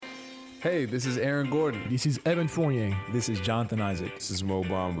Hey, this is Aaron Gordon. This is Evan Fournier. This is Jonathan Isaac. This is Mo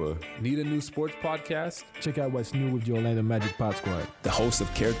Bamba. Need a new sports podcast? Check out what's new with the Orlando Magic Pod Squad. The host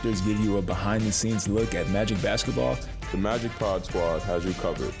of characters give you a behind-the-scenes look at Magic basketball. The Magic Pod Squad has you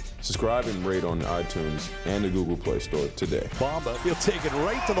covered. Subscribe and rate on iTunes and the Google Play Store today. Bamba, he'll take it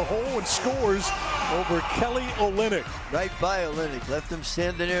right to the hole and scores over Kelly Olynyk. Right by Olynyk, left him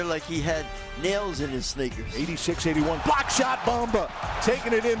standing there like he had nails in his sneakers. 86-81, block shot Bamba,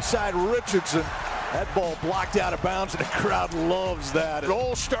 taking it inside Richardson. That ball blocked out of bounds, and the crowd loves that. It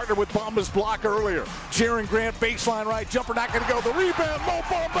all started with Bamba's block earlier. Jaron Grant, baseline right, jumper not going to go. The rebound, Mo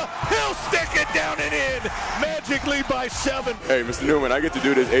Bamba, he'll stick it down and in. Magic lead by 7. Hey, Mr. Newman, I get to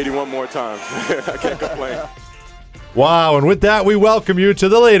do this 81 more times. I can't complain. Wow, and with that, we welcome you to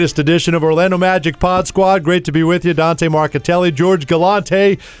the latest edition of Orlando Magic Pod Squad. Great to be with you. Dante Marchitelli, George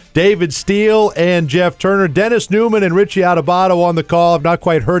Galante, David Steele, and Jeff Turner. Dennis Newman and Richie Adubato on the call. I've not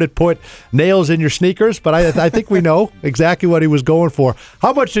quite heard it put nails in your sneakers, but I think we know exactly what he was going for.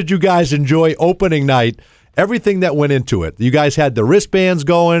 How much did you guys enjoy opening night? Everything that went into it. You guys had the wristbands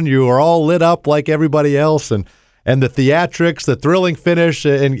going. You were all lit up like everybody else, and the theatrics, the thrilling finish,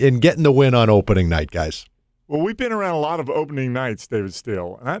 and getting the win on opening night, guys. Well, we've been around a lot of opening nights, David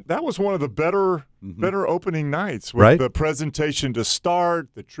Steele. And that was one of the better opening nights with the presentation to start,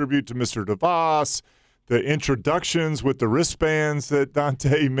 the tribute to Mr. DeVos, the introductions with the wristbands that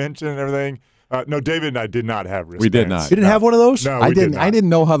Dante mentioned and everything. No, David and I did not have wristbands. We did not. You didn't have one of those? No, I didn't. I didn't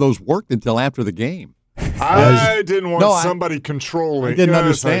know how those worked until after the game. I didn't want somebody controlling. I didn't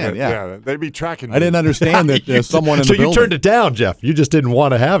understand. They'd be tracking me. I didn't understand that someone in the building. So you turned it down, Jeff. You just didn't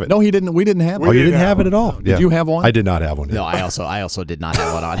want to have it. No, he didn't. We didn't have it. You didn't have it at all. Did you have one? I did not have one. No, I also did not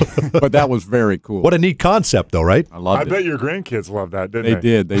have one on. But that was very cool. What a neat concept, though, right? I loved it. I bet your grandkids loved that, didn't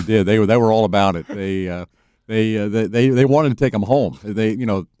they? They did. They were all about it. They wanted to take them home.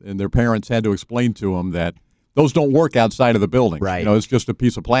 And their parents had to explain to them that those don't work outside of the building. Right. It's just a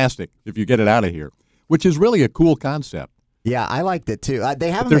piece of plastic if you get it out of here, which is really a cool concept. Yeah, I liked it too. They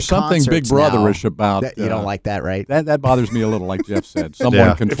have There's something Big Brotherish about that. You don't like that, right? That bothers me a little, like Jeff said.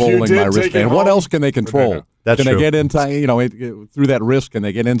 Someone controlling my wristband. What else can they control? That's can true. They get inside? Through that wrist, can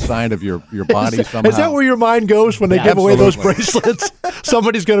they get inside of your body somehow? Is that where your mind goes when they give away those bracelets?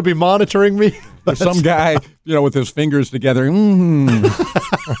 Somebody's going to be monitoring me. There's some guy, with his fingers together.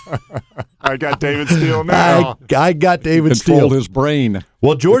 I got David Steele now. I got David Steele. Controlled his brain.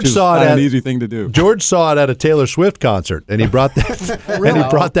 Well, George saw it. Not an easy thing to do. George saw it at a Taylor Swift concert, and he brought that. And he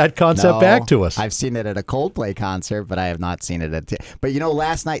brought that concept back to us. I've seen it at a Coldplay concert, but I have not seen it at. But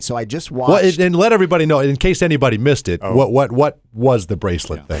last night, so I just watched. Well, and let everybody know, in case anybody missed it, what was the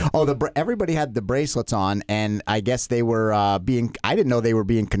bracelet thing? Oh, everybody had the bracelets on, and I guess they were being. I didn't know they were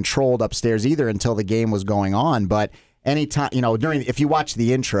being controlled upstairs either until the game was going on, but. Anytime, if you watch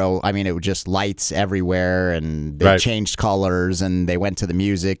the intro, it was just lights everywhere, and they changed colors, and they went to the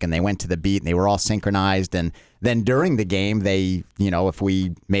music, and they went to the beat, and they were all synchronized. And then during the game, they, if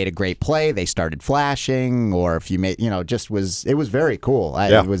we made a great play, they started flashing, or if you made, it was very cool.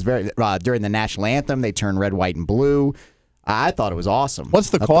 It was very during the national anthem, they turned red, white, and blue. I thought it was awesome. What's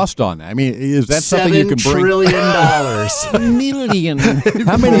the cost on that? Is that something you can bring? $7 trillion. Million.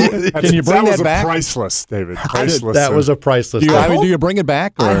 How many? Can you bring that back? Priceless, David. Priceless. That was a priceless. Do you bring it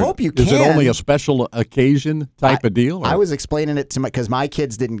back? Or I hope you can. Is it only a special occasion type of deal? Or? I was explaining it to because my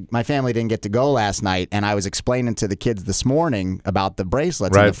family didn't get to go last night, and I was explaining to the kids this morning about the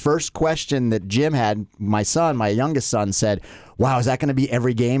bracelets. Right. And the first question that Jim had, my youngest son, said, "Wow, is that going to be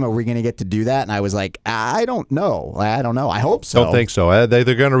every game? Are we going to get to do that?" And I was like, I don't know. I hope so. Don't think so.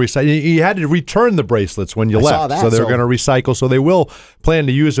 They're going to recycle. You had to return the bracelets when you left, saw that, so they're going to recycle. So they will plan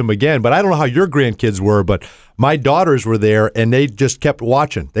to use them again. But I don't know how your grandkids were, but my daughters were there, and they just kept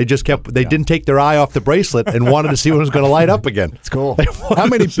watching. They didn't take their eye off the bracelet and wanted to see when it was going to light up again. It's cool. How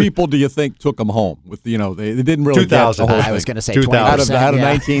many people do you think took them home? With they didn't really 2,000. get the whole I was going to say 2,000. 20%. out of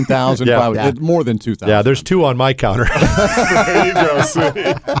 19,000, probably more than 2,000. Yeah, there's 2 on my counter. There you go,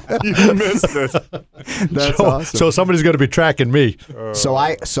 sweetie. You missed it. That's awesome. So somebody's going to be tracking me.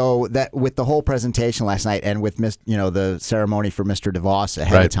 So that with the whole presentation last night, and with the ceremony for Mr. DeVos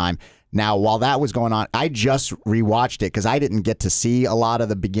ahead of time. Now, while that was going on, I just rewatched it because I didn't get to see a lot of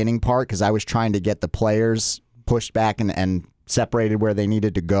the beginning part because I was trying to get the players pushed back and separated where they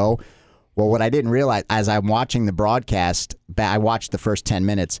needed to go. Well, what I didn't realize as I'm watching the broadcast, I watched the first 10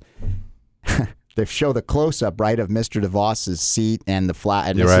 minutes. They show the close-up, right, of Mr. DeVos's seat and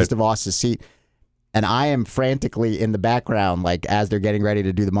Mrs. DeVos's seat. And I am frantically in the background, like as they're getting ready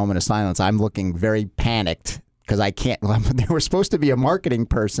to do the moment of silence, I'm looking very panicked because I can't. There was supposed to be a marketing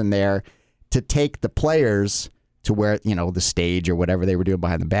person there to take the players to where, the stage or whatever they were doing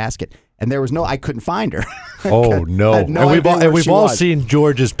behind the basket. And there was I couldn't find her. Oh, no. And we've all seen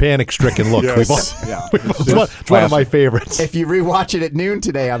George's panic-stricken look. Yes. It's one of my favorites. If you rewatch it at noon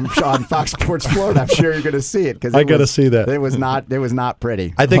today on Fox Sports Florida, I'm sure you're going to see it. I got to see that. It was not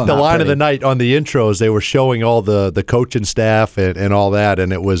pretty. I think the line pretty. of the night on the intros, they were showing all the coaching staff and all that,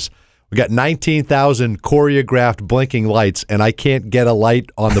 and it was, we got 19,000 choreographed blinking lights, and I can't get a light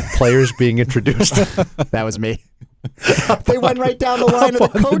on the players being introduced. That was me. They went right down the line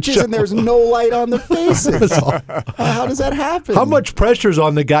of the coaches, and there's no light on the faces. How does that happen? How much pressure's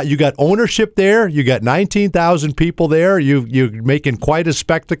on the guy? You got ownership there. You got 19,000 people there. You're making quite a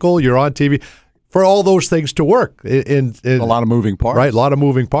spectacle. You're on TV. For all those things to work. In a lot of moving parts. Right, a lot of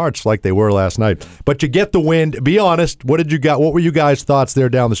moving parts like they were last night. But you get the win. Be honest, what were you guys' thoughts there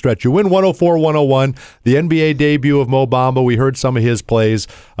down the stretch? You win 104-101, the NBA debut of Mo Bamba. We heard some of his plays,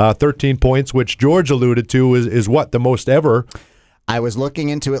 13 points, which George alluded to is what, the most ever? I was looking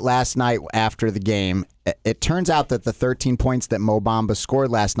into it last night after the game. It turns out that the 13 points that Mo Bamba scored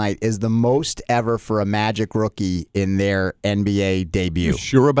last night is the most ever for a Magic rookie in their NBA debut. You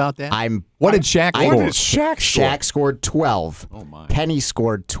sure about that? What did Shaq score? What did Shaq score? Shaq scored 12. Oh, my. Penny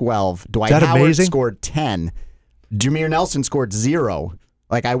scored 12. Dwight that Howard amazing? scored 10. Jameer Nelson scored 0.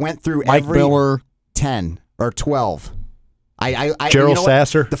 Like, I went through Mike every Miller. 10 or 12. Gerald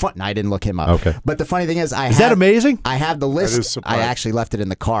Sasser? I didn't look him up. Okay. But the funny thing is, Is that amazing? I have the list. That is surprising. I actually left it in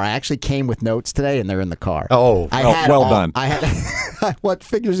the car. I actually came with notes today, and they're in the car. Oh, well done. I had what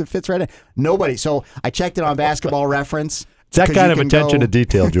figures it fits right in. Nobody. So I checked it on Basketball Reference. It's that kind of attention to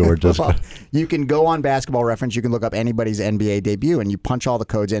detail, George. Well, you can go on Basketball Reference. You can look up anybody's NBA debut, and you punch all the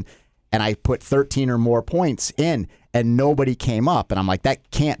codes in. And I put 13 or more points in, and nobody came up. And I'm like, that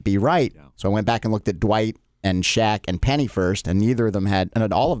can't be right. Yeah. So I went back and looked at Dwight and Shaq and Penny first, and none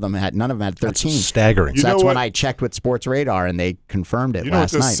of them had 13. That's staggering. So that's when I checked with Sports Radar, and they confirmed it last night. You know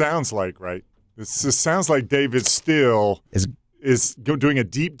what this sounds like, right? This sounds like David Steele is doing a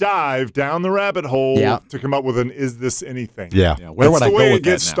deep dive down the rabbit hole to come up with an "Is this anything?" Yeah. Where would I go with that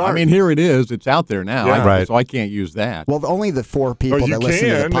now? Started. I mean, here it is. It's out there now. Right. So I can't use that. Well, only the 4 people that listen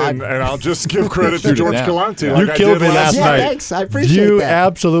to the pod. And I'll just give credit to George Galante. You killed me last night. Thanks. I appreciate that. You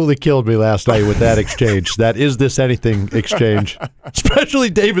absolutely killed me last night with that exchange. That "Is this anything?" exchange. Especially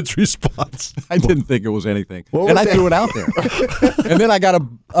David's response. I didn't think it was anything. And I threw it out there. And then I got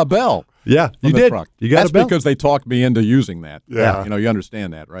a bell. Yeah, you did. You got That's a bell? because they talked me into using that. Yeah. You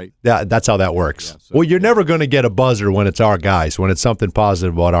understand that, right? Yeah, that's how that works. Yeah, so, well, you're never going to get a buzzer when it's our guys, when it's something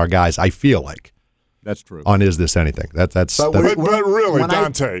positive about our guys, I feel like. That's true. On Is This Anything? But really,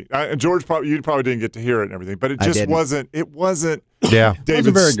 Dante, George, you probably didn't get to hear it and everything, but it just wasn't. It wasn't. Yeah,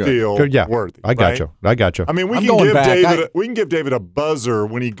 David very Steele worthy. I got you. I mean, we can give David a buzzer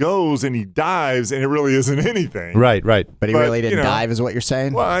when he goes and he dives, and it really isn't anything. Right. But he really didn't dive, is what you're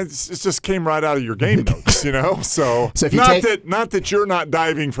saying? Well, it just came right out of your game notes, So, if you not that you're not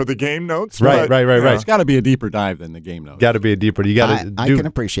diving for the game notes. Right. It's got to be a deeper dive than the game notes. Got to be a deeper. You got to. I can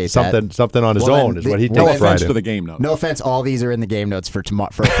appreciate something on his own is what he takes No pride offense in. to the game notes. No offense, all these are in the game notes for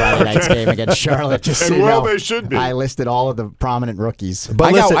Friday night's game against Charlotte. Just so you know, they should be. I listed all of the prominent rookies.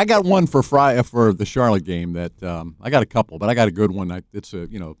 But I got one for the Charlotte game that I got a couple, but I got a good one. It's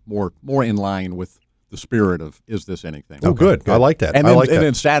more in line with the spirit of Is This Anything? Oh, good. I like that. And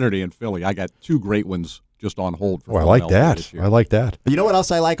then Saturday in Philly, I got 2 great ones just on hold for. I like that. I like that. You know what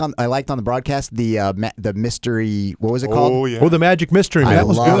else I liked on the broadcast? The mystery. What was it called? Oh, yeah. Oh, the Magic Mystery Man. That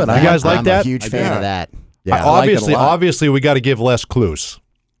was good. You guys like that? I'm a huge fan of that. Yeah, obviously, we got to give less clues.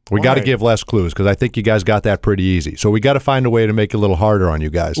 We got to give less clues because I think you guys got that pretty easy. So we got to find a way to make it a little harder on you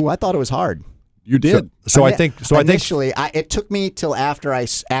guys. Oh, I thought it was hard. You did. I think initially it took me till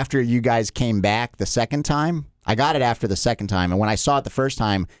after you guys came back the second time. I got it after the second time, and when I saw it the first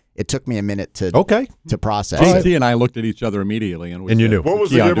time, it took me a minute to process. JT and I looked at each other immediately, and you knew. What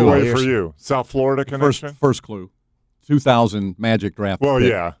was the giveaway for you? South Florida connection. First clue. 2000 Magic draft. Well, pick.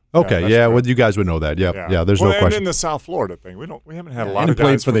 yeah. Okay, well, you guys would know that. Yeah. There's no question. And then the South Florida thing, we haven't had a lot of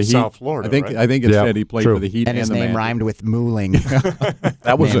played guys for the from Heat. South Florida. I think it said he played for the Heat, and his the name Magic. rhymed with mooling.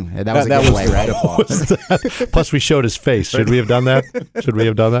 That was a giveaway, right? Plus, we showed his face. Should we have done that?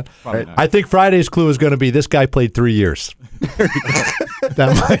 Right. I think Friday's clue is going to be this guy played 3 years.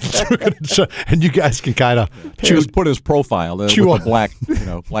 And you guys can kind of put his profile with a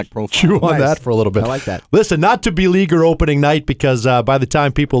black profile. Chew on that for a little bit. I like that. Listen, not to beleaguer opening night because by the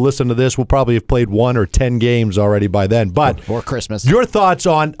time people listen to this, we'll probably have played 1 or 10 games already by then. But or Christmas. Your thoughts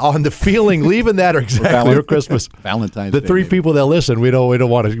on the feeling leaving that or Christmas? Valentine's the Day, 3 maybe. people that listen, we don't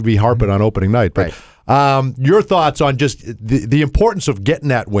want to be harping on opening night. But Your thoughts on just the importance of getting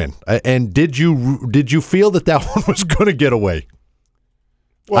that win, and did you feel that one was going to get away?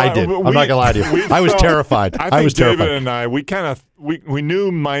 Well, I did. I'm not gonna lie to you. I was terrified. I was terrified. David and I, we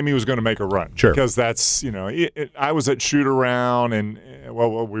knew Miami was going to make a run. Sure. Because that's I was at shoot around, and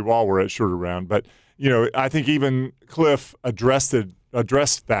we all were at shoot around. But I think even Cliff addressed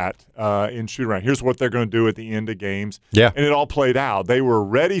that in shoot around. Here's what they're going to do at the end of games. Yeah. And it all played out. They were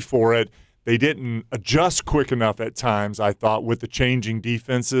ready for it. They didn't adjust quick enough at times, I thought, with the changing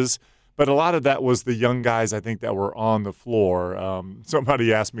defenses. But a lot of that was the young guys, I think, that were on the floor.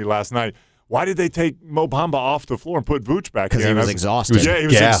 Somebody asked me last night, why did they take Mo Bamba off the floor and put Vooch back in? Because he was exhausted. Yeah, he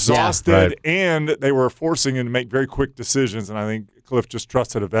was exhausted, right. and they were forcing him to make very quick decisions, and I think Cliff just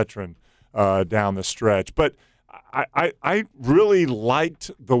trusted a veteran down the stretch. But I really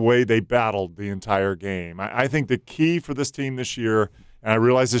liked the way they battled the entire game. I think the key for this team this year, and I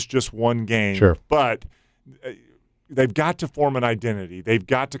realize it's just one game, sure, but they've got to form an identity. They've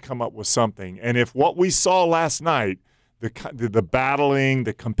got to come up with something. And if what we saw last night, the battling,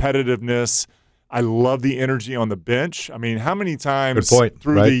 the competitiveness, I love the energy on the bench. I mean, how many times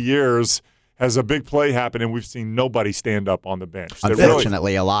through the years has a big play happened and we've seen nobody stand up on the bench?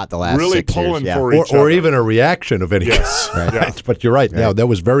 Unfortunately, a lot the last 6 years. Really pulling for each other. Or even a reaction of any kind. Yes. Right. Yeah. But you're right. Yeah, that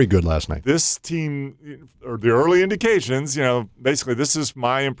was very good last night. This team, or the early indications, basically this is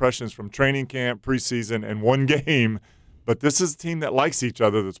my impressions from training camp, preseason, and one game. But this is a team that likes each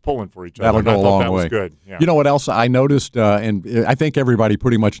other, that's pulling for each other. That'll go a long way. Was good. Yeah. You know what else I noticed, and I think everybody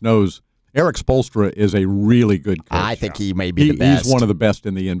pretty much knows, Eric Spoelstra is a really good coach. I think he may be the best. He's one of the best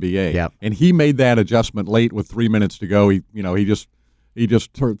in the NBA. Yep. And he made that adjustment late with 3 minutes to go. He just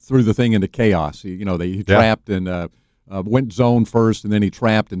threw the thing into chaos. He trapped and went zone first, and then he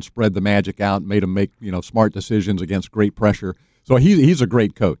trapped and spread the Magic out and made them make smart decisions against great pressure. So he's a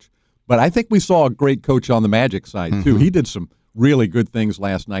great coach. But I think we saw a great coach on the Magic side, too. He did some really good things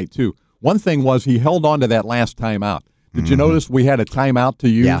last night, too. One thing was he held on to that last timeout. Did you notice we had a timeout to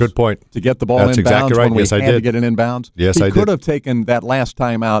use? Yeah. Good point. To get the ball That's inbounds exactly right. when we Yes, I had to did. get it inbounds? Yes, I He did. could have taken that last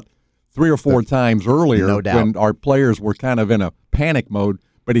timeout 3 or 4 times earlier No doubt. when our players were kind of in a panic mode,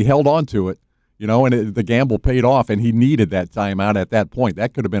 but he held on to it, and the gamble paid off, and he needed that timeout at that point.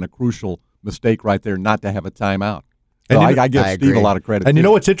 That could have been a crucial mistake right there not to have a timeout. So I give Steve a lot of credit. And you too.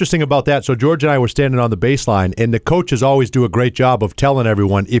 know what's interesting about that? So George and I were standing on the baseline, and the coaches always do a great job of telling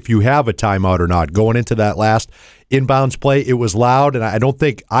everyone if you have a timeout or not. Going into that last inbounds play, it was loud, and I don't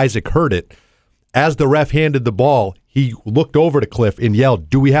think Isaac heard it. As the ref handed the ball, he looked over to Cliff and yelled,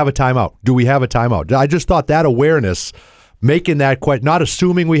 "Do we have a timeout? Do we have a timeout?" I just thought that awareness, making that quite, not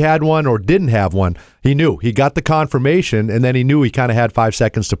assuming we had one or didn't have one, he knew. He got the confirmation, and then he knew he kind of had 5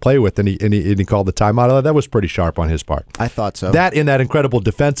 seconds to play with, and he called the timeout. That was pretty sharp on his part. I thought so. That in that incredible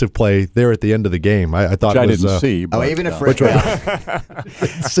defensive play there at the end of the game, I thought Which it was. I didn't see. But, even if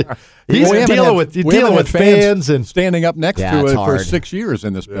he's dealing with fans and standing up next Yeah, to it's it for hard. 6 years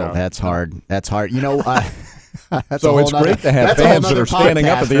in this building. That's hard. That's hard. That's So it's great to have fans that are standing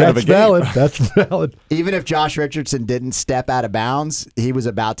up at the end of a game. That's valid. Even if Josh Richardson didn't step out of bounds, he was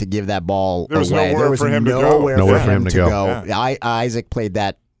about to give that ball There was away. nowhere for him to go. Nowhere for him to go. Yeah. Isaac played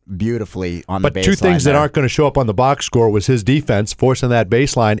that beautifully on But the baseline. two things that there. aren't going to show up on the box score was his defense, forcing that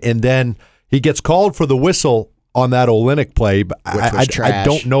baseline, and then he gets called for the whistle on that Olynyk play. But I trash.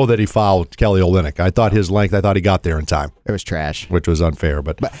 don't know that he fouled Kelly Olynyk. I thought his length, I thought he got there in time. It was trash. Which was unfair.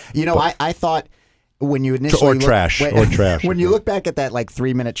 But I thought when you initially trash. When you look back at that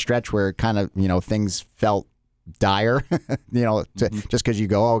 3 minute stretch where kind of things felt dire, just because you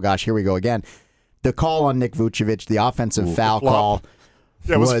go, oh gosh, here we go again. The call on Nick Vucevic, the offensive foul call,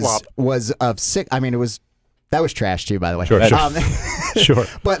 Yeah, it was flop. was of sick. I mean, that was trash too, by the way. Sure. Sure.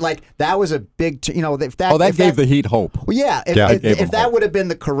 But that was a big. If that. That gave the Heat hope. Well, yeah. If that would have been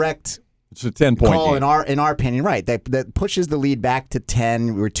the correct. It's a 10-point call game. in our opinion, right? That pushes the lead back to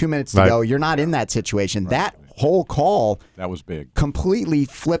 10. We were 2 minutes to go. You're not in that situation. Right. That whole call that was big. Completely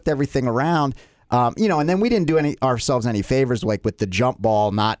flipped everything around. And then we didn't do ourselves any favors, with the jump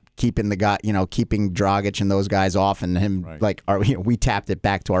ball, not keeping the guy, keeping Dragic and those guys off, and him we tapped it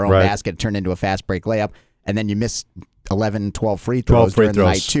back to our own basket, turned into a fast break layup, and then you missed 11, 12 free throws during the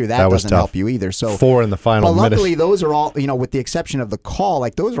night too. That doesn't help you either. So 4 in the final minute. But luckily, those are all, with the exception of the call,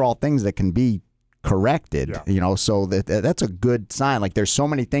 those are all things that can be corrected. Yeah. So that's a good sign. There's so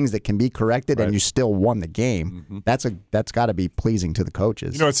many things that can be corrected, and you still won the game. Mm-hmm. That's got to be pleasing to the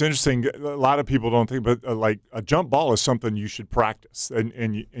coaches. It's interesting. A lot of people don't think, but a jump ball is something you should practice,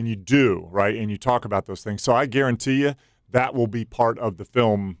 and you do, right? And you talk about those things. So I guarantee you that will be part of the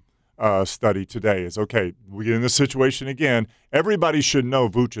film study today is, okay, we get in this situation again. Everybody should know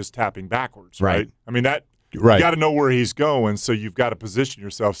Vooch is tapping backwards, right? I mean, you got to know where he's going, so you've got to position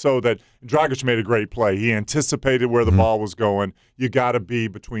yourself so that Dragic made a great play. He anticipated where the ball was going. You got to be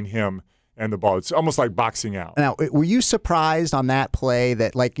between him and the ball. It's almost like boxing out. Now, were you surprised on that play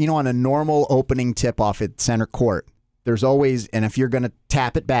that, like, on a normal opening tip-off at center court, there's always, and if you're going to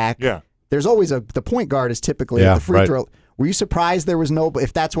tap it back, there's always the point guard is typically at the free throw. Were you surprised there was no,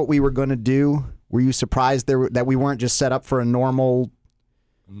 if that's what we were going to do, were you surprised that we weren't just set up for a normal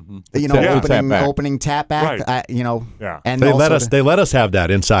opening tap back, and they let us have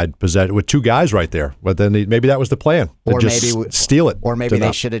that inside possession with two guys right there. But then maybe that was the plan, or maybe steal it, or maybe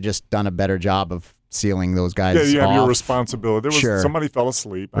they should have just done a better job of sealing those guys. Yeah, you have off. your responsibility. There was somebody fell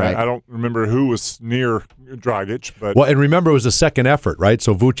asleep. I don't remember who was near Dragic, but and remember it was a second effort, right?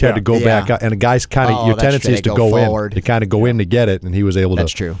 So Vooch had to go back, and the guys kind of your tendency is to go forward. In, to kind of go in to get it, and he was able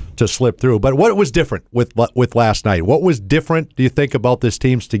to slip through. But what was different with last night? What was different? Do you think about this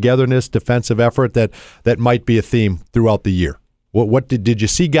team's togetherness, defensive effort that might be a theme throughout the year? What did you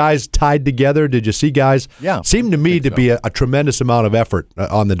see guys tied together? Did you see guys? Yeah, seemed to me to be a tremendous amount of effort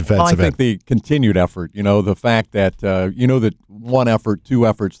on the defensive end. I think the continued effort, the fact that that one effort, two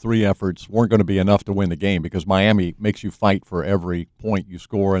efforts, three efforts weren't going to be enough to win the game because Miami makes you fight for every point you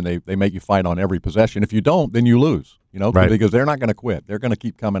score, and they make you fight on every possession. If you don't, then you lose. Because they're not going to quit. They're going to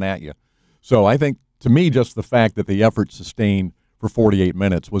keep coming at you. So I think, to me, just the fact that the effort sustained for 48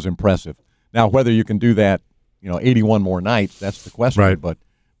 minutes was impressive. Now, whether you can do that 81 more nights, that's the question. Right. But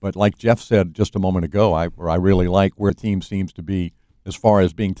like Jeff said just a moment ago, I really like where the team seems to be as far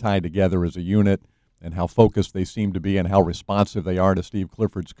as being tied together as a unit and how focused they seem to be and how responsive they are to Steve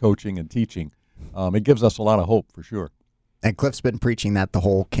Clifford's coaching and teaching. It gives us a lot of hope for sure. And Cliff's been preaching that the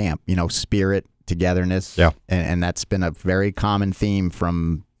whole camp, spirit, togetherness. Yeah. And that's been a very common theme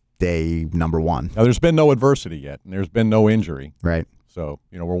from day number one. Now, there's been no adversity yet, and there's been no injury. Right. So,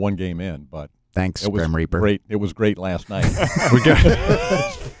 we're one game in, but thanks, Grim Reaper. Great. It was great last night.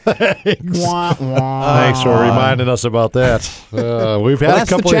 Thanks. Thanks for reminding us about that. We've had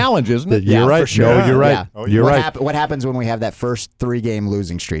that's a couple the challenge, isn't it? You're right. For sure. No, you're right. Yeah. Oh, you're right. What happens when we have that first 3-game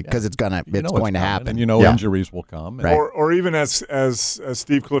losing streak? Because it's going to happen. And injuries will come. Right. Or even as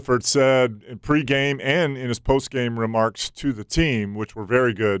Steve Clifford said in pregame and in his postgame remarks to the team, which were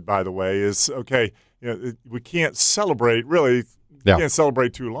very good, by the way, is, okay, we can't celebrate, really. You can't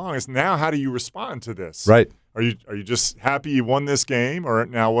celebrate too long. It's now, how do you respond to this? Right. Are you just happy you won this game, or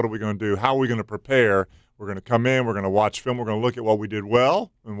now what are we going to do? How are we going to prepare? We're going to come in, we're going to watch film, we're going to look at what we did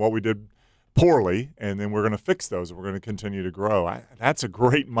well and what we did poorly, and then we're going to fix those, and we're going to continue to grow. That's a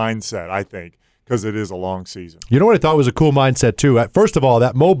great mindset, I think, because it is a long season. You know what I thought was a cool mindset, too? First of all,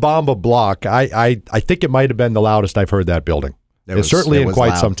 that Mo Bamba block, I think it might have been the loudest I've heard that building. Certainly in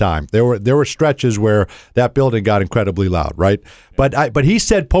quite some time. There were stretches where that building got incredibly loud, right? Yeah. But he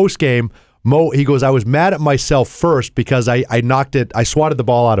said post game, Mo, he goes, I was mad at myself first because I swatted the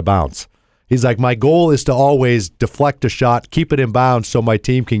ball out of bounds. He's like, my goal is to always deflect a shot, keep it in bounds so my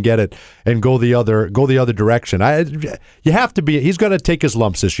team can get it and go the other direction. You have to be. He's going to take his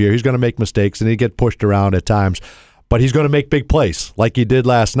lumps this year. He's going to make mistakes and he get pushed around at times. But he's going to make big plays like he did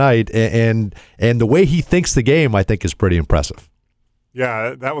last night, and the way he thinks the game, I think, is pretty impressive.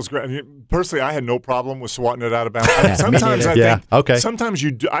 Yeah, that was great. I mean, personally, I had no problem with swatting it out of bounds. Sometimes Sometimes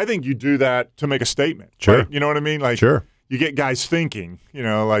I think you do that to make a statement. Sure, right? You know what I mean? Like, sure. You get guys thinking.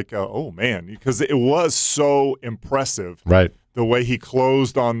 Oh man, because it was so impressive. Right. The way he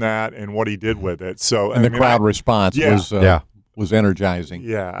closed on that and what he did with it. So and the crowd response was energizing.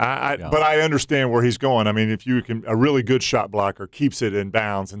 Yeah, but I understand where he's going. I mean, if you can, a really good shot blocker keeps it in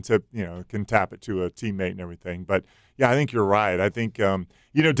bounds and can tap it to a teammate and everything. But yeah, I think you're right. I think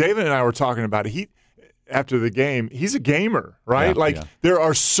David and I were talking about it. After the game, he's a gamer, right? There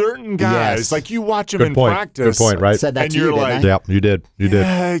are certain guys, like you watch him in practice. Good point, right? Said that and to you, you're like, yeah, you did.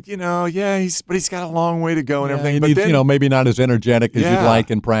 but he's got a long way to go and everything. He's, but then, maybe not as energetic as you'd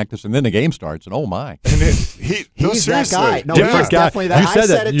like in practice, and then the game starts, and oh my. And he's that guy. No, he's definitely that. I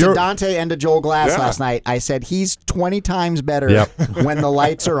said it to Dante and to Joel Glass last night. I said he's 20 times better when the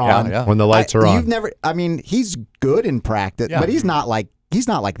lights are on. When the lights are on. He's good in practice, but he's not like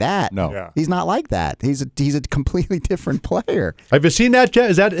that. No. Yeah. He's not like that. He's a completely different player. Have you seen that,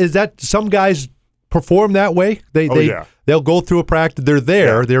 Jeff? Is that some guys perform that way? They'll go through a practice. They're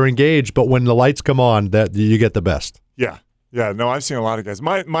there. Yeah. They're engaged. But when the lights come on, that you get the best. Yeah. Yeah. No, I've seen a lot of guys.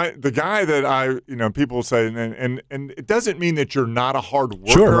 The guy that people say, and it doesn't mean that you're not a hard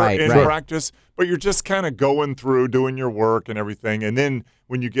worker in practice, but you're just kind of going through, doing your work and everything. And then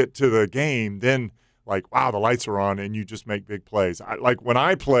when you get to the game, then like, wow, the lights are on, and you just make big plays. Like when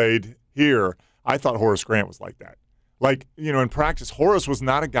I played here, I thought Horace Grant was like that. Like, in practice, Horace was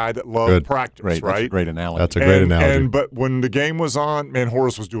not a guy that loved practice, right? That's a great analogy. That's a great analogy. But when the game was on, man,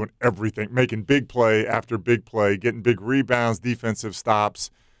 Horace was doing everything, making big play after big play, getting big rebounds, defensive stops.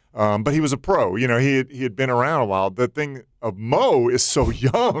 But he was a pro. He had been around a while. The thing of Mo is so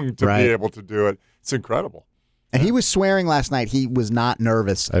young to be able to do it. It's incredible. And he was swearing last night. He was not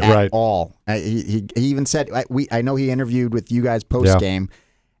nervous at all. He even said, I know he interviewed with you guys post game,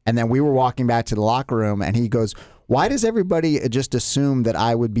 and then we were walking back to the locker room, and he goes, "Why does everybody just assume that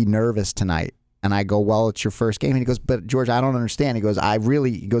I would be nervous tonight?" And I go, "Well, it's your first game." And he goes, "But George, I don't understand." He goes, I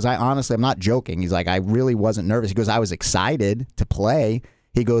honestly, I'm not joking. He's like, "I really wasn't nervous." He goes, "I was excited to play."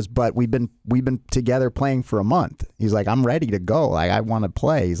 He goes, "But we've been together playing for a month." He's like, "I'm ready to go. Like, I want to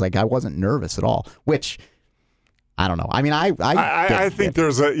play." He's like, "I wasn't nervous at all," which I don't know. I mean, I think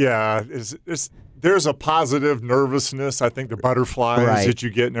there's a positive nervousness. I think the butterflies that you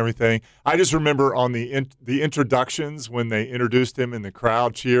get and everything. I just remember on the introductions when they introduced him and the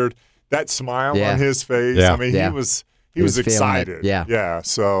crowd cheered, that smile on his face. Yeah. I mean, he was excited. Yeah.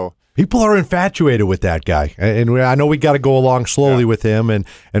 So people are infatuated with that guy, and I know we got to go along slowly with him and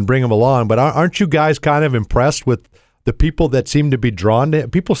bring him along. But aren't you guys kind of impressed with the people that seem to be drawn to?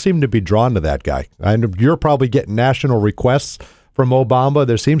 People seem to be drawn to that guy. And you're probably getting national requests from Mo Bamba.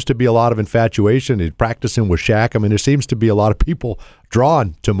 There seems to be a lot of infatuation. He's practicing with Shaq. I mean, there seems to be a lot of people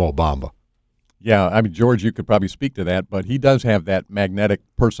drawn to Mo Bamba. Yeah, I mean, George, you could probably speak to that, but he does have that magnetic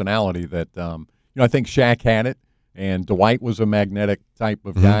personality that, I think Shaq had it, and Dwight was a magnetic type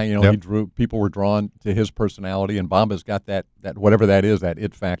of guy. He drew. People were drawn to his personality, and Bamba's got that whatever that is, that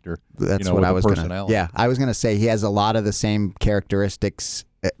it factor. That's what I was going to. Yeah, I was going to say he has a lot of the same characteristics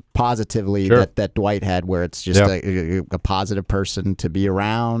positively that Dwight had, where it's just a positive person to be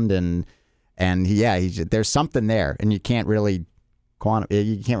around, and there's something there, and you can't really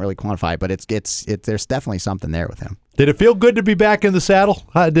quantify it, but there's definitely something there with him. Did it feel good to be back in the saddle?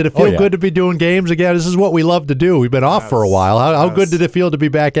 Did it feel good to be doing games again? This is what we love to do. We've been off for a while. How good did it feel to be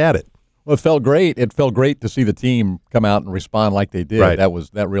back at it? Well, it felt great. It felt great to see the team come out and respond like they did. Right.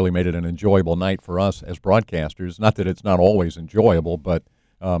 That really made it an enjoyable night for us as broadcasters. Not that it's not always enjoyable, but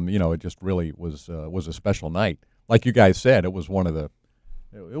it just really was a special night. Like you guys said, it was one of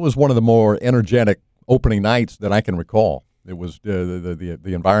the more energetic opening nights that I can recall. It was the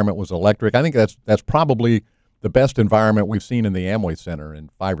environment was electric. I think that's probably the best environment we've seen in the Amway Center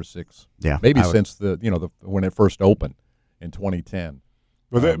in 5 or 6, maybe since when it first opened in 2010.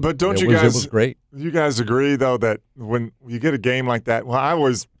 But don't you guys? It was great. You guys agree though that when you get a game like that,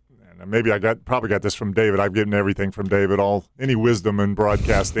 maybe I probably got this from David. I've given everything from David, any wisdom in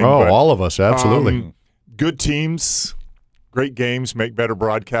broadcasting. Oh, all of us, absolutely. Good teams. Great games make better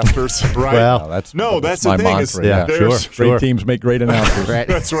broadcasters, right? Well, that's the my thing. Mantra, Great teams make great announcers. Right.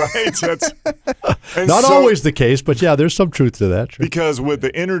 That's right. Not always the case, but there's some truth to that. Sure. Because with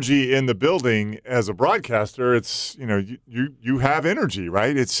the energy in the building as a broadcaster, it's you have energy,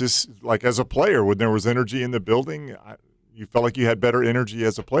 right? It's just like as a player, when there was energy in the building, you felt like you had better energy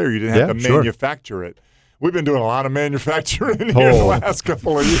as a player. You didn't have to manufacture it. We've been doing a lot of manufacturing here the last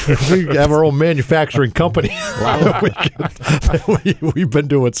couple of years. We have our own manufacturing company. We've been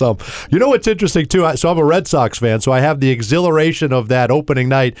doing some. You know what's interesting, too? So I'm a Red Sox fan, so I have the exhilaration of that opening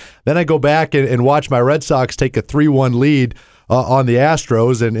night. Then I go back and watch my Red Sox take a 3-1 lead on the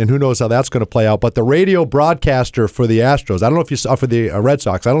Astros, and who knows how that's going to play out. But the radio broadcaster for the Astros, I don't know if you saw, for the Red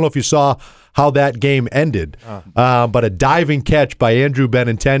Sox, I don't know if you saw how that game ended, but a diving catch by Andrew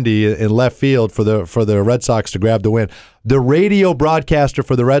Benintendi in left field for the Red Sox to grab the win. The radio broadcaster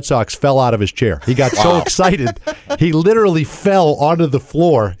for the Red Sox fell out of his chair. He got so excited, he literally fell onto the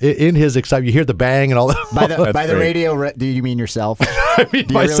floor in his excitement. You hear the bang and all that. By the radio, do you mean yourself? I mean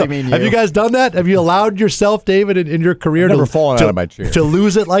do you myself. Really mean you? Have you guys done that? Have you allowed yourself, David, in your career I've never fallen out of my chair to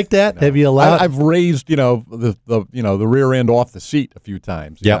lose it like that? No. Have you allowed? I've raised the rear end off the seat a few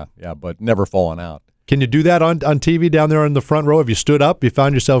times. Yeah, but never fallen out. Can you do that on TV down there in the front row? Have you stood up? You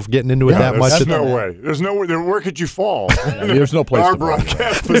found yourself getting into it that much? There's no way. There's no way. Where could you fall? There's no place. Our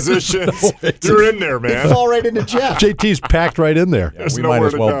broadcast positions. You're in there, man. You fall right into Jeff. JT's packed right in there. Yeah, we might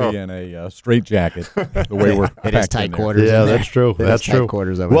as well be in a straitjacket the way we're packed. It is tight quarters. Yeah, that's true. That's true.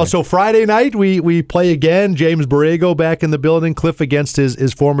 Quarters over well, there. So Friday night we play again. James Borrego back in the building. Cliff against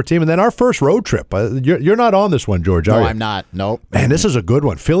his former team, and then our first road trip. You're not on this one, George, are you? No, I'm not. Nope. Man, this is a good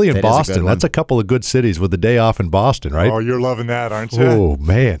one. Philly and Boston. That's a couple of good cities with the day off in Boston, right? Oh, you're loving that, aren't you? Oh,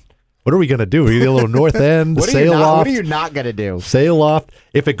 man. What are we going to do? We get a little North End, sail off. What are you not going to do? Sail off.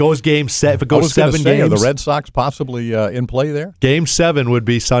 If it goes game set, if it goes 7 games. Are the Red Sox possibly in play there? Game 7 would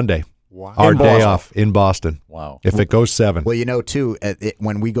be Sunday. Wow. Our day off in Boston. Wow. If it goes 7. Well, you know, too,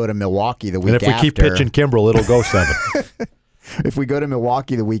 when we go to Milwaukee the week and if we after, keep pitching Kimbrel, it'll go 7. if we go to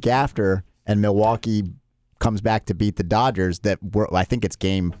Milwaukee the week after and Milwaukee comes back to beat the Dodgers, I think it's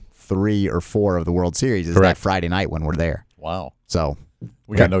game 3 or 4 of the World Series is Correct. that Friday night when we're there. Wow. So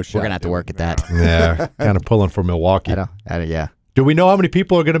we got no shot. We're going to have to work at that. Yeah, kind of pulling for Milwaukee. Yeah. Do we know how many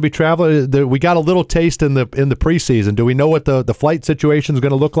people are going to be traveling? We got a little taste in the preseason. Do we know what the flight situation is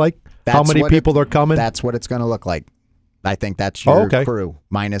going to look like? How many people are coming? That's what it's going to look like. I think that's your okay. crew,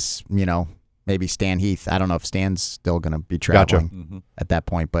 minus, maybe Stan Heath. I don't know if Stan's still going to be traveling at that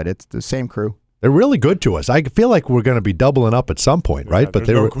point, but it's the same crew. They're really good to us. I feel like we're going to be doubling up at some point, right? Yeah, but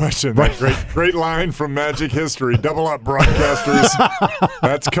no question. Right. Great line from Magic history. Double up, broadcasters.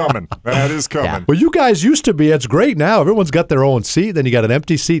 That's coming. That is coming. Yeah. Well, you guys used to be. It's great now. Everyone's got their own seat. Then you got an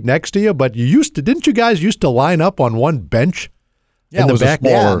empty seat next to you. But didn't you guys used to line up on one bench? Yeah, in the back.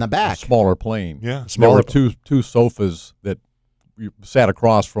 In the back. A smaller plane. Yeah, there were two sofas that you sat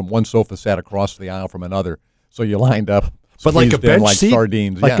across from. One sofa sat across the aisle from another, so you lined up. But like a bench like seat?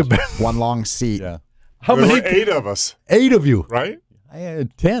 Sardines. Like one long seat. Yeah. How there many? Were 8 of us. 8 of you. Right? I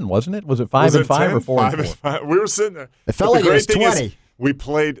had 10, wasn't it? Was it 5 and 5 or 4 and 4? We were sitting there. It felt like it was 20. We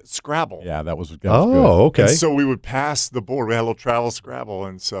played Scrabble. Yeah, that was good. Okay. And so we would pass the board. We had a little travel Scrabble,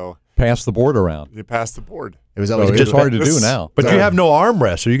 and so pass the board around. You pass the board. It was always just hard to do now. But you have no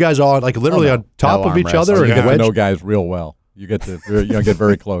armrests. Are you guys all like literally on top of each other? You and get to know guys real well. You get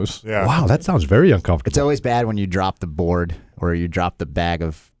very close. Yeah. Wow, that sounds very uncomfortable. It's always bad when you drop the board or you drop the bag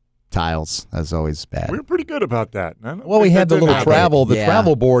of tiles. That's always bad. We were pretty good about that. Well, we had the little travel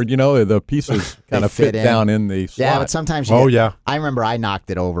board, the pieces kind of fit down in the slot. Yeah, but sometimes I remember I knocked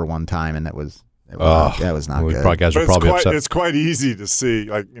it over one time and that was not good. Guys are probably upset. It's quite easy to see.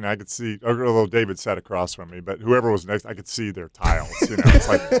 Like, I could see, although David sat across from me, but whoever was next, I could see their tiles. It's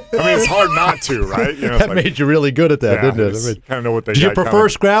like, it's hard not to, right? That made you really good at that, didn't it? Kind of know what they do you prefer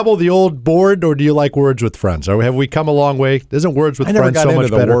Scrabble, the old board, or do you like Words with Friends? Or have we come a long way? Isn't Words with Friends so much better? I never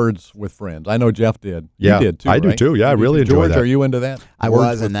got into the Words with Friends. I know Jeff did. Yeah, you did too, I do right? too. Yeah, I really enjoy George, that. are you into that? I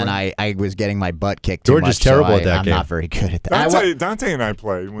was, and then I was getting my butt kicked too George much. is terrible at that I'm game. not very good at that. Dante and I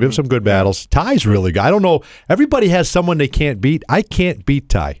played. We have some good battles. Ty's really good. I don't know. Everybody has someone they can't beat. I can't beat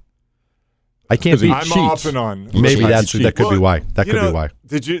Ty. I can't beat. I'm off and on. Maybe that could be why. That could be why.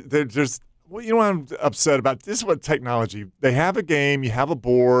 You know what I'm upset about? This is what technology. They have a game, you have a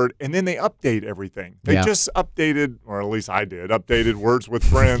board, and then they update everything. They just updated, or at least I did, updated Words with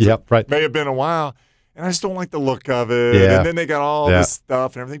Friends. Yep, right. May have been a while. And I just don't like the look of it. Yeah. And then they got all this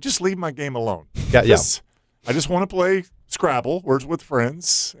stuff and everything. Just leave my game alone. Yeah. I just want to play Scrabble, Words with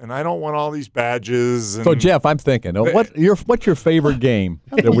Friends, and I don't want all these badges. And so, Jeff, I'm thinking, what's your favorite game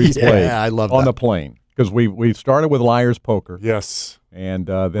that we played I love on the plane? Because we started with Liar's Poker. Yes. And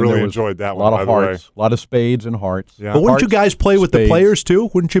then really there was enjoyed that a lot one, of by the hearts, a lot of spades and hearts. Yeah. But wouldn't you guys play with the players too?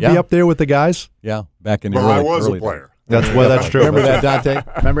 Wouldn't you be up there with the guys? Yeah, back in the I early was early a player. That's true. Remember that, Dante?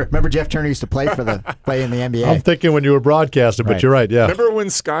 Remember Jeff Turner used to play in the NBA. I'm thinking when you were broadcasting, but you're right. Yeah. Remember when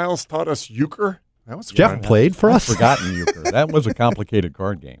Skiles taught us euchre? That was Jeff fun. played for us. I've forgotten euchre. That was a complicated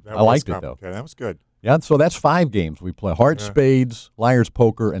card game. I liked it though. That was good. Yeah, so that's 5 games we play: Hearts, Spades, Liar's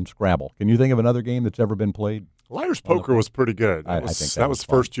Poker, and Scrabble. Can you think of another game that's ever been played? Liar's Poker was pretty good. I think that was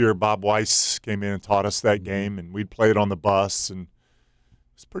first year. Bob Weiss came in and taught us that game, and we'd play it on the bus, and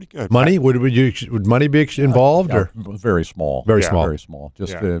it's pretty good. Money? Would money be involved or very small? Very small. Very small.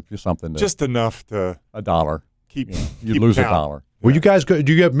 Just something. Just enough to $1. Keep. You'd lose $1. Well, you guys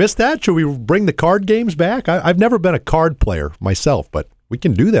do you miss that? Should we bring the card games back? I've never been a card player myself, but we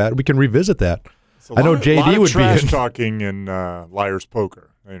can do that. We can revisit that. I know JD would be trash in. talking in Liar's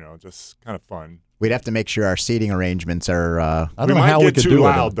Poker. Just kind of fun. We'd have to make sure our seating arrangements are. I don't know how we could do it. We might get too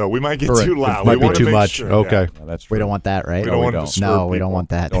loud, though. We might get too loud. Might we be too much. Sure. Okay. Yeah, that's true. We don't want that, right? We don't want to disturb No, we people. don't want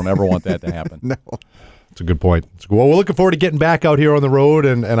that. Don't ever want that to happen. No. It's a good point. Well, we're looking forward to getting back out here on the road,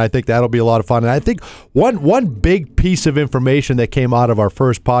 and I think that'll be a lot of fun. And I think one big piece of information that came out of our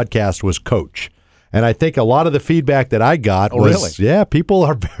first podcast was Coach. And I think a lot of the feedback that I got was, people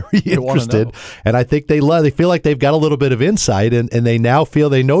are very interested, and I think they feel like they've got a little bit of insight, and they now feel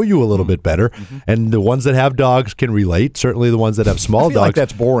they know you a little bit better. Mm-hmm. And the ones that have dogs can relate. Certainly, the ones that have small I feel dogs. like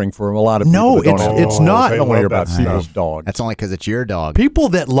that's boring for a lot of people. No, that it's not. I don't want to hear about that people's stuff. dogs. That's only because it's your dog. People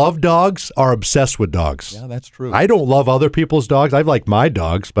that love dogs are obsessed with dogs. Yeah, that's true. I don't love other people's dogs. I like my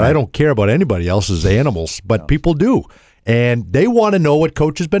dogs, but I don't care about anybody else's animals. But people do. And they want to know what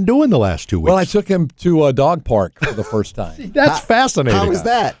Coach has been doing the last 2 weeks. Well, I took him to a dog park for the first time. That's fascinating. How was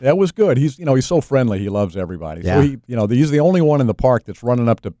that? That was good. He's so friendly. He loves everybody. Yeah. So he's the only one in the park that's running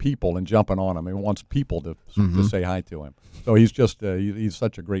up to people and jumping on them. He wants people to say hi to him. So he's just he's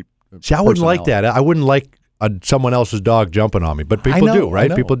such a great See, I wouldn't like that. I wouldn't like someone else's dog jumping on me, but people do,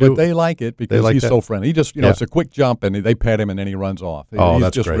 right? People do. But they like it because he's so friendly. He just, it's a quick jump, and they pet him, and then he runs off. Oh, he's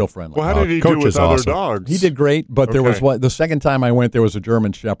that's just great. real friendly. Well, how did he do with other dogs? He did great, but there was the second time I went, there was a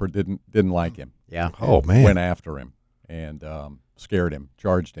German Shepherd didn't like him. Yeah. Oh man. Went after him and scared him,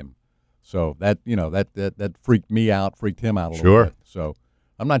 charged him. So that freaked me out, freaked him out a little bit. So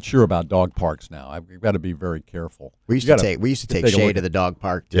I'm not sure about dog parks now. I've got to be very careful. We used to take Shay to the dog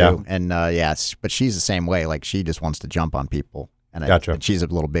park too, Yeah. and but she's the same way. Like she just wants to jump on people, and Gotcha. and she's a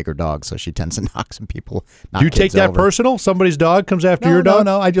little bigger dog, so she tends to knock some people. Do you take that personal? Somebody's dog comes after your dog?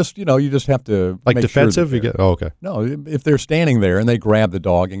 No. I just you just have to Like make defensive? Sure Okay. No, if they're standing there and they grab the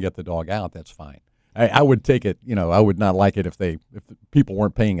dog and get the dog out, that's fine. I would take it. I would not like it if the people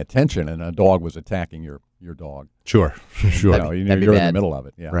weren't paying attention and a dog was attacking your dog. Sure. You're in the middle of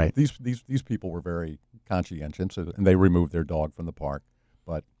it. Yeah. Right. These people were very conscientious, and they removed their dog from the park.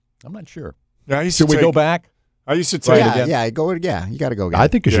 But I'm not sure. Yeah, Should we go back? I used to take you got to go again. I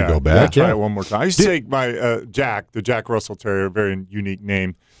think you should go back. Try it one more time. I used to take my Jack, the Jack Russell Terrier, very unique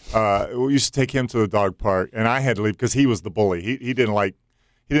name. We used to take him to the dog park, and I had to leave because he was the bully. He didn't like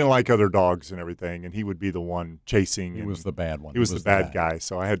other dogs and everything, and he would be the one chasing. He was the bad one. He was the bad guy,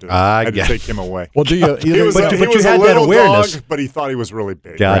 so I had to take him away. Well, do you? He was but a you had that little awareness. dog, but he thought he was really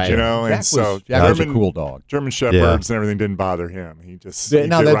big. Gotcha. Jack was a cool dog. German Shepherds and everything didn't bother him. He just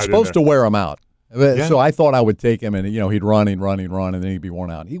now they're supposed to wear him out. Yeah. So I thought I would take him, and he'd run, and then he'd be worn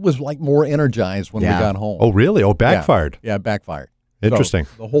out. He was like more energized when we got home. Oh, really? Oh, backfired. Yeah, backfired. Interesting.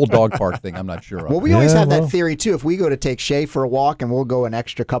 So the whole dog park thing, I'm not sure of. Well, we always have that theory too. If we go to take Shay for a walk and we'll go an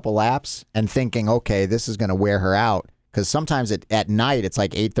extra couple laps and thinking, okay, this is going to wear her out, because sometimes at night it's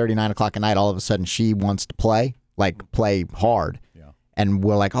like 8:30, 9 o'clock at night. All of a sudden she wants to play hard. And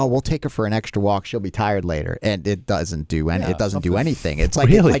we're like, oh, we'll take her for an extra walk. She'll be tired later, and it doesn't do do anything. It's like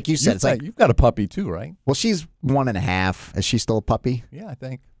Really? like you said, it's like you've got a puppy too, right? well, she's 1.5. Is she still a puppy? Yeah, I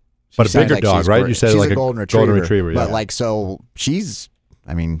think. But a Sounds bigger like dog, she's right? great. You said she's like a golden retriever. Yeah. But so she's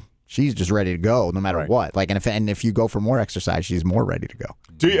just ready to go no matter what. Like, and if you go for more exercise, she's more ready to go.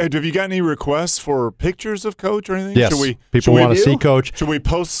 Have you got any requests for pictures of Coach or anything? Yes. People want to see Coach. Should we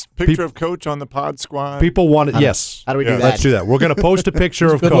post picture of Coach on the Pod Squad? People want it. Yes. How do we do that? Let's do that. We're going to post a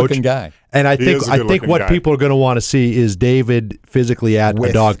picture of Coach. Good-looking guy. And I think what guy. people are going to want to see is David physically at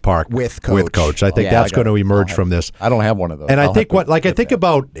a dog park with Coach. I think that's going to emerge from this. I don't have one of those. And I think I think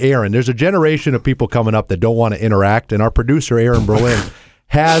about Aaron. There's a generation of people coming up that don't want to interact, and our producer Aaron Berlin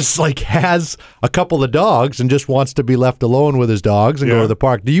has a couple of dogs and just wants to be left alone with his dogs and go to the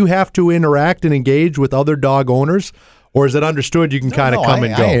park. Do you have to interact and engage with other dog owners? Or is it understood you can kind of come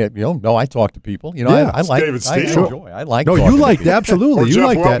and go? No, I talk to people. Yeah. I like. David I Steele. enjoy. I like. No, talking you to like people. absolutely. Or You Jeff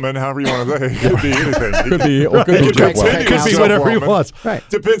like Weltman, however you want to say. It could be anything. Could be It could Jeff continue Weltman. Could as be Jeff whatever he Weltman. wants. Right.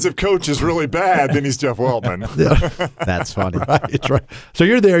 Depends if Coach is really bad, then he's Jeff Weltman. That's funny. Right, right. So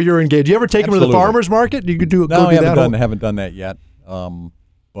you're there. You're engaged. You ever take him to the Absolutely. farmer's market? You could do No, I that. haven't done that yet.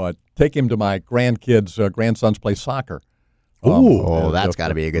 But take him to my grandkids' grandsons play soccer. Oh, that's got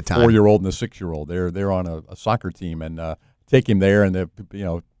to be a good time. 4-year-old and the 6-year-old. They're on a soccer team, and take him there, and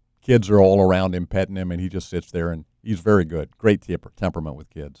the kids are all around him, petting him, and he just sits there, and he's very good. Great temperament with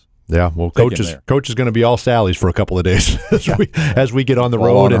kids. Yeah, well, Coach is going to be all Sally's for a couple of days as we get on the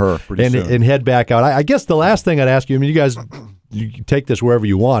road and head back out. I guess the last thing I'd ask you, I mean, you guys, you can take this wherever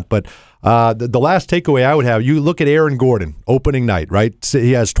you want, but the last takeaway I would have, you look at Aaron Gordon, opening night, right?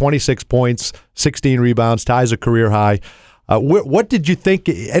 He has 26 points, 16 rebounds, ties a career high. What did you think?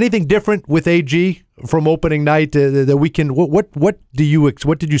 Anything different with AG from opening night that we can? What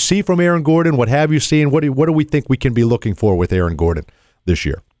did you see from Aaron Gordon? What have you seen? What do we think we can be looking for with Aaron Gordon this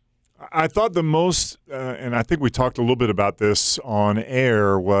year? I thought the most, and I think we talked a little bit about this on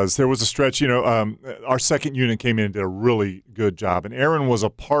air, was there was a stretch, our second unit came in and did a really good job, and Aaron was a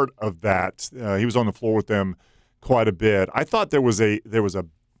part of that. He was on the floor with them quite a bit. I thought there was a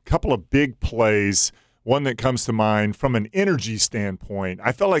couple of big plays. One that comes to mind from an energy standpoint,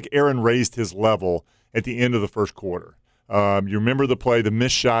 I felt like Aaron raised his level at the end of the first quarter. You remember the play, the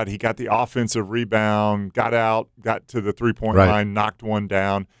missed shot, he got the offensive rebound, got out, got to the three-point line, knocked one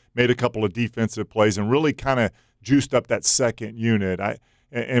down, made a couple of defensive plays, and really kind of juiced up that second unit.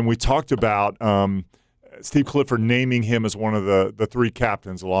 And we talked about Steve Clifford naming him as one of the three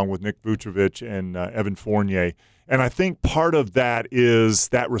captains, along with Nick Vucevic and Evan Fournier. And I think part of that is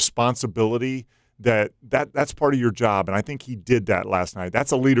that responsibility that's part of your job, and I think he did that last night.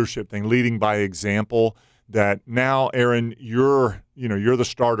 That's a leadership thing, leading by example. That now, Aaron, you're the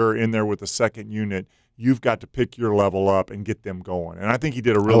starter in there with the second unit. you've got to pick your level up and get them going. And I think he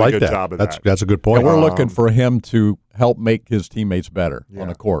did a really good job of that. That's a good point. And we're looking for him to help make his teammates better on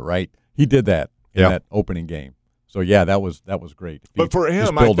the court, right? He did that in that opening game. So, yeah, that was great. But for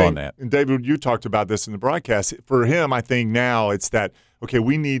him, build I think, on that. and David, you talked about this in the broadcast. For him, I think now it's that, okay,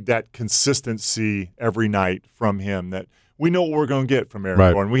 we need that consistency every night from him, that we know what we're going to get from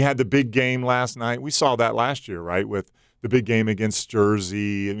Aaron Gordon. We had the big game last night. We saw that last year, right, with the big game against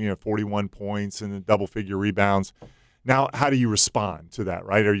Jersey, 41 points and double-figure rebounds. Now, how do you respond to that,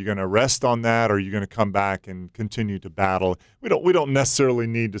 right? Are you going to rest on that, or are you going to come back and continue to battle? We don't necessarily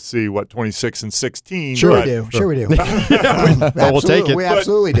need to see, 26 and 16. Sure we do. We'll take it. We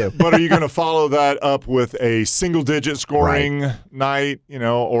absolutely do. But are you going to follow that up with a single-digit scoring night,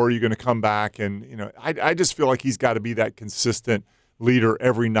 or are you going to come back and, I just feel like he's got to be that consistent leader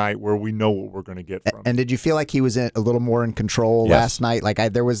every night where we know what we're going to get from him. And did you feel like he was a little more in control last night? Like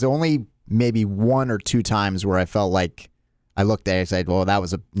there was only maybe one or two times where I felt like I looked at it and said, well, that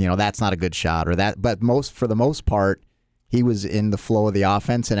was that's not a good shot or that. But for the most part, he was in the flow of the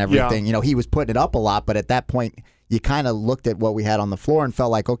offense and everything. Yeah. He was putting it up a lot, but at that point, you kind of looked at what we had on the floor and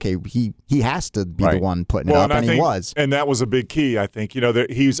felt like, okay, he has to be the one putting it up, and he was. And that was a big key, I think.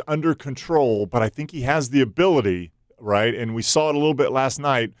 He's under control, but I think he has the ability, right? And we saw it a little bit last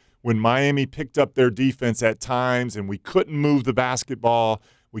night when Miami picked up their defense at times and we couldn't move the basketball.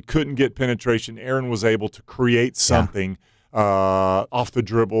 We couldn't get penetration. Aaron was able to create something off the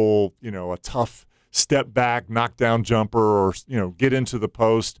dribble, a tough step back, knockdown jumper, or, get into the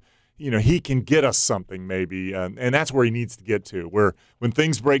post. He can get us something maybe, and that's where he needs to get to, where when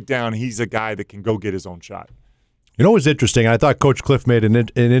things break down, he's a guy that can go get his own shot. It was interesting. I thought Coach Cliff made an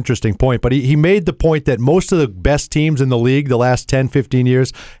interesting point, but he made the point that most of the best teams in the league the last 10, 15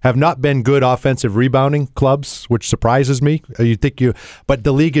 years have not been good offensive rebounding clubs, which surprises me. But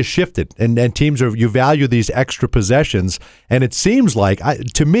the league has shifted, and teams you value these extra possessions, and it seems like,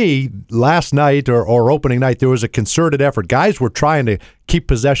 to me, last night or opening night, there was a concerted effort. Guys were trying to keep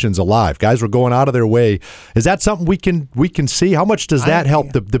possessions alive. Guys were going out of their way. Is that something we can see? How much does that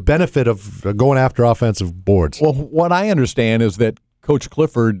help the benefit of going after offensive boards? Well, what I understand is that Coach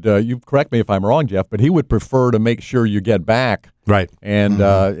Clifford, you correct me if I'm wrong, Jeff, but he would prefer to make sure you get back, right, and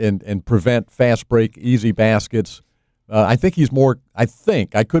and prevent fast break, easy baskets. I think he's more. I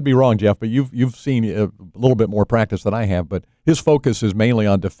could be wrong, Jeff, but you've seen a little bit more practice than I have. But his focus is mainly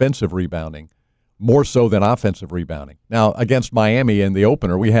on defensive rebounding, more so than offensive rebounding. Now, against Miami in the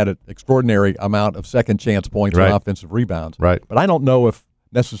opener, we had an extraordinary amount of second chance points on offensive rebounds. Right. But I don't know if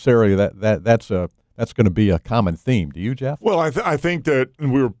necessarily that's going to be a common theme. Do you, Jeff? Well, I think that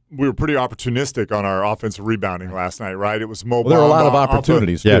we were pretty opportunistic on our offensive rebounding last night, right? It was mobile. Well, there are a lot of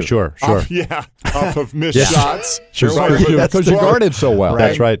opportunities. Yeah, sure. Off of missed shots. Because you guarded so well.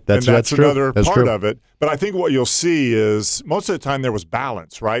 That's right. That's another true. part of it. But I think what you'll see is most of the time there was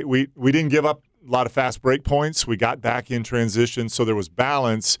balance, right? We didn't give up a lot of fast break points. We got back in transition, so there was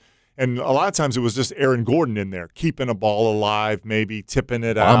balance. And a lot of times it was just Aaron Gordon in there, keeping a ball alive, maybe tipping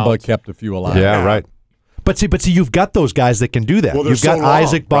it out. Bamba kept a few alive. Yeah, right. But see, you've got those guys that can do that. Well, you've got so long,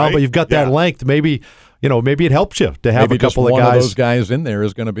 Isaac Bamba. right? Maybe that length. Maybe it helps you to have Maybe a couple just of one guys. of those guys in there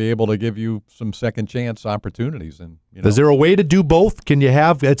is going to be able to give you some second chance opportunities. And Is there a way to do both? Can you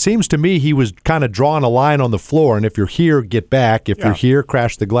have? It seems to me he was kind of drawing a line on the floor, and if you're here, get back. If you're here,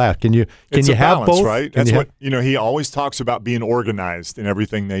 crash the glass. Can you have balance, both? Right. That's what he always talks about, being organized in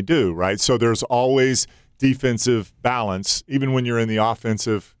everything they do. Right. So there's always defensive balance, even when you're in the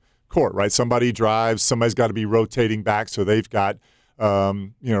offensive court. Right. Somebody drives. Somebody's got to be rotating back, so they've got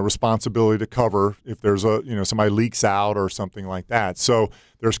responsibility to cover if there's somebody leaks out or something like that. So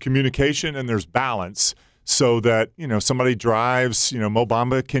there's communication and there's balance, so that somebody drives. Mo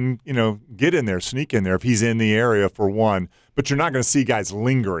Bamba can get in there, sneak in there if he's in the area for one. But you're not going to see guys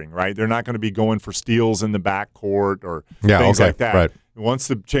lingering, right? They're not going to be going for steals in the backcourt or things like that. Right. Once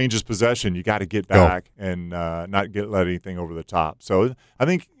the changes possession, you got to get back and not let anything over the top. So I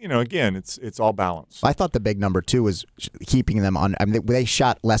think again, it's all balance. I thought the big number too was keeping them on. I mean, they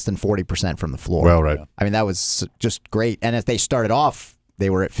shot less than 40% from the floor. Well, right. I mean, that was just great. And if they started off, they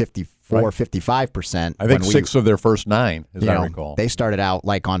were at 55%. I think 6 of their first 9, as I recall. They started out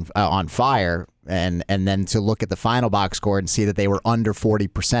like on fire, and then to look at the final box score and see that they were under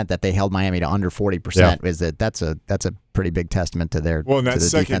 40%, that they held Miami to under 40%, that's a pretty big testament to their in that to the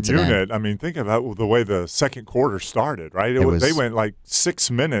second defensive unit. end. I mean, think about the way the second quarter started, right? They went like 6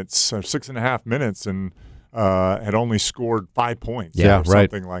 minutes or 6.5 minutes and had only scored 5 points, or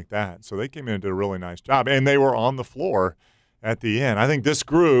something like that. So they came in and did a really nice job, and they were on the floor at the end. I think this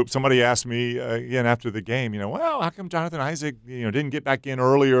group, somebody asked me again after the game, well, how come Jonathan Isaac, didn't get back in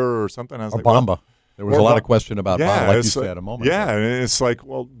earlier or something? I was Bamba. There was a lot of question about Bob, like you said a moment ago. Yeah, and it's like,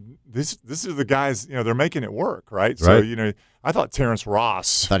 well, this is the guys, they're making it work, right? So, I thought Terrence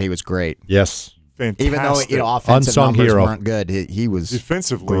Ross. Thought he was great. Yes. Fantastic. Even though offensive Unsung numbers hero. weren't good, he was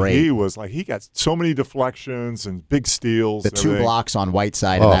defensively. great. He was like he got so many deflections and big steals. The 2 blocks on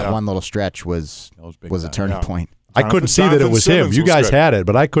Whiteside in that one little stretch was a turning point. I couldn't see that it was him. You guys had it,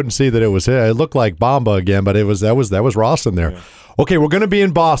 but I couldn't see that it was him. It looked like Bamba again, but that was Ross in there. Yeah. Okay, we're going to be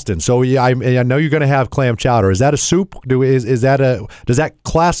in Boston, so I know you're going to have clam chowder. Is that a soup? Does that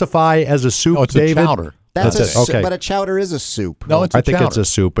classify as a soup? No, it's David? a chowder. That's it. Okay, but a chowder is a soup. No, it's a chowder. I think it's a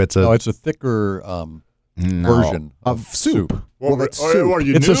soup. It's a thicker version of soup. Well, it's soup.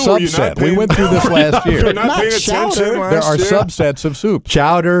 It's a subset. We went through this last year. You're not paying attention. There are subsets of soup.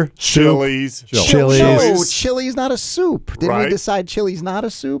 Chowder, chilies. No, chili's not a soup. Didn't we decide chili's not a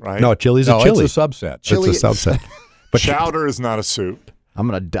soup? Right. No, chili's a chili. It's a subset. It's a subset. But chowder is not a soup. I'm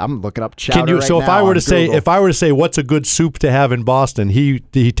looking up chowder. If I were to say what's a good soup to have in Boston, he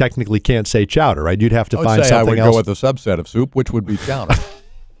technically can't say chowder, right? You'd have to find something else. I would go with a subset of soup, which would be chowder.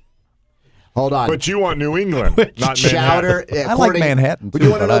 Hold on. But you want New England, not chowder. Manhattan. I like Manhattan. Would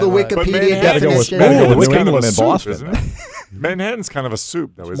you want to know the Wikipedia Gotta definition? go with New England and Boston. Isn't it? Manhattan's kind of a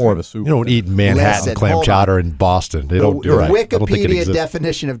soup, though, isn't it? More of a soup. You don't eat Manhattan clam chowder in Boston. They don't do it. Wikipedia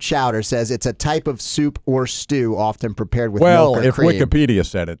definition of chowder says it's a type of soup or stew often prepared with milk or cream. Well, if Wikipedia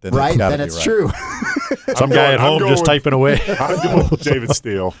said it, then it's true. Some guy at home just typing away. I'm going with David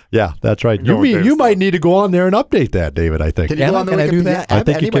Steele. Yeah, that's right. You might need to go on there and update that, David, I think. Can you go on the Wikipedia? do that? I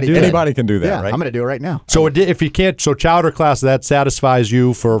think you can do that. Anybody can do that, right? I'm going to do it right now. So if you can't, chowder class, that satisfies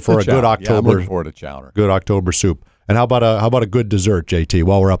you for a good October. Yeah, I'm looking forward to chowder. Good October soup. And how about a good dessert, JT,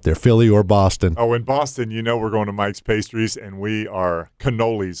 while we're up there, Philly or Boston? Oh, in Boston, we're going to Mike's Pastries, and we are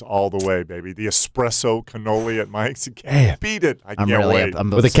cannolis all the way, baby. The espresso cannoli at Mike's. You can't beat it. I can't wait.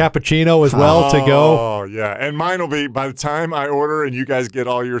 With a cappuccino as well to go. Oh, yeah. And mine will be, by the time I order and you guys get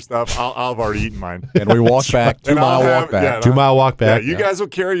all your stuff, I'll have already eaten mine. And we walk back, 2 mile walk back. Yeah, 2 mile walk back. Yeah, you guys will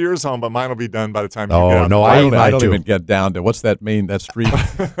carry yours home, but mine will be done by the time you get out. No, I don't even get down to, what's that mean, that street?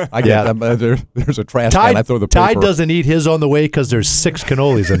 I get there's a trash can. I throw the paper. Ty doesn't eat his on the way because there's 6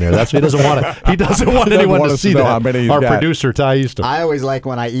 cannolis in there. That's he doesn't want to. He doesn't want anyone to see that. Our producer Ty Easton. I always like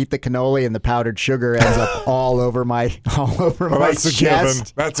when I eat the cannoli and the powdered sugar ends up all over my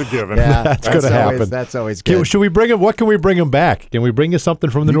chest. That's a given. Yeah, that's going to happen. That's always good. Should we bring him? What can we bring him back? Can we bring you something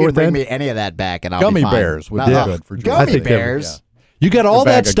from the north end? You can bring me any of that back, and I'll Gummy be fine. bears would be good for George. Gummy bears. You got all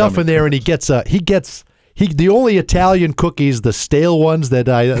that stuff in there, and he gets the only Italian cookies, the stale ones that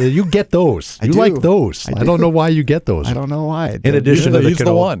you get those. You like those. I don't know why you get those. I don't know why. In addition to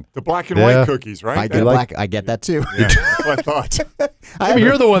the one. The black and white cookies, right? I get that too. Yeah, that's what I thought.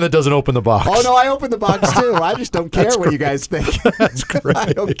 You're the one that doesn't open the box. Oh no, I open the box too. I just don't care what you guys think. That's great.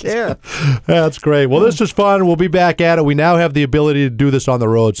 I don't care. That's great. Well, this is fun. We'll be back at it. We now have the ability to do this on the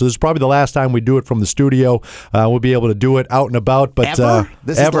road, so this is probably the last time we do it from the studio. We'll be able to do it out and about, but ever?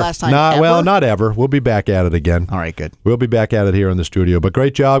 This is the last time. Well, not ever. We'll be back at it again. All right, good. We'll be back at it here in the studio. But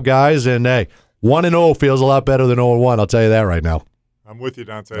great job, guys. And hey, 1-0 feels a lot better than 0-1. I'll tell you that right now. I'm with you,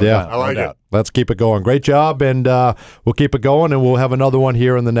 Dante. Yeah, I like it. Let's keep it going. Great job, and we'll keep it going, and we'll have another one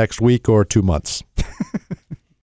here in the next week or 2 months.